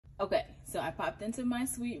Okay, so I popped into my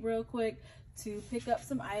suite real quick to pick up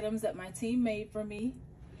some items that my team made for me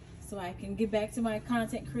so I can get back to my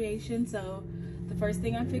content creation. So the first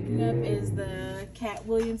thing I'm picking up is the Cat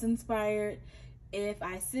Williams inspired "If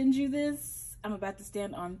I Send You This, I'm About to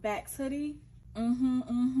Stand on Facts" hoodie.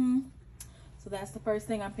 So that's the first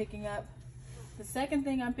thing I'm picking up. The second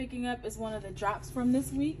thing I'm picking up is one of the drops from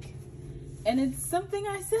this week, and it's something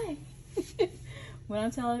I say when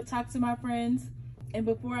I talk to my friends. And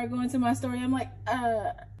before I go into my story, I'm like,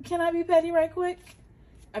 can I be petty right quick?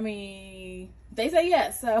 I mean, they say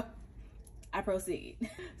yes, so I proceed.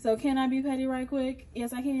 So can I be petty right quick?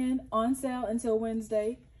 Yes, I can. On sale until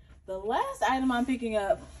Wednesday. The last item I'm picking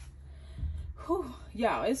up,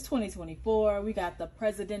 y'all, it's 2024. We got the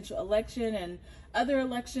presidential election and other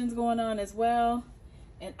elections going on as well.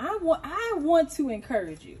 And I want to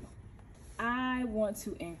encourage you. I want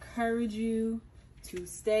to encourage you to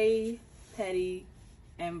stay petty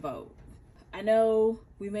and vote. I know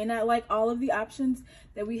we may not like all of the options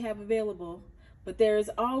that we have available, but there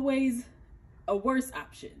is always a worse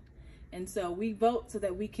option. And so we vote so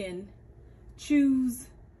that we can choose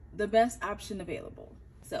the best option available.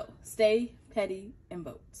 So stay petty and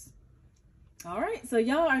vote. All right, so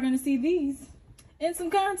y'all are gonna see these in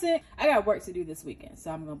some content. I got work to do this weekend,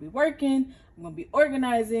 so I'm gonna be working, I'm gonna be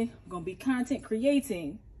organizing, I'm gonna be content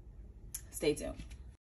creating. Stay tuned.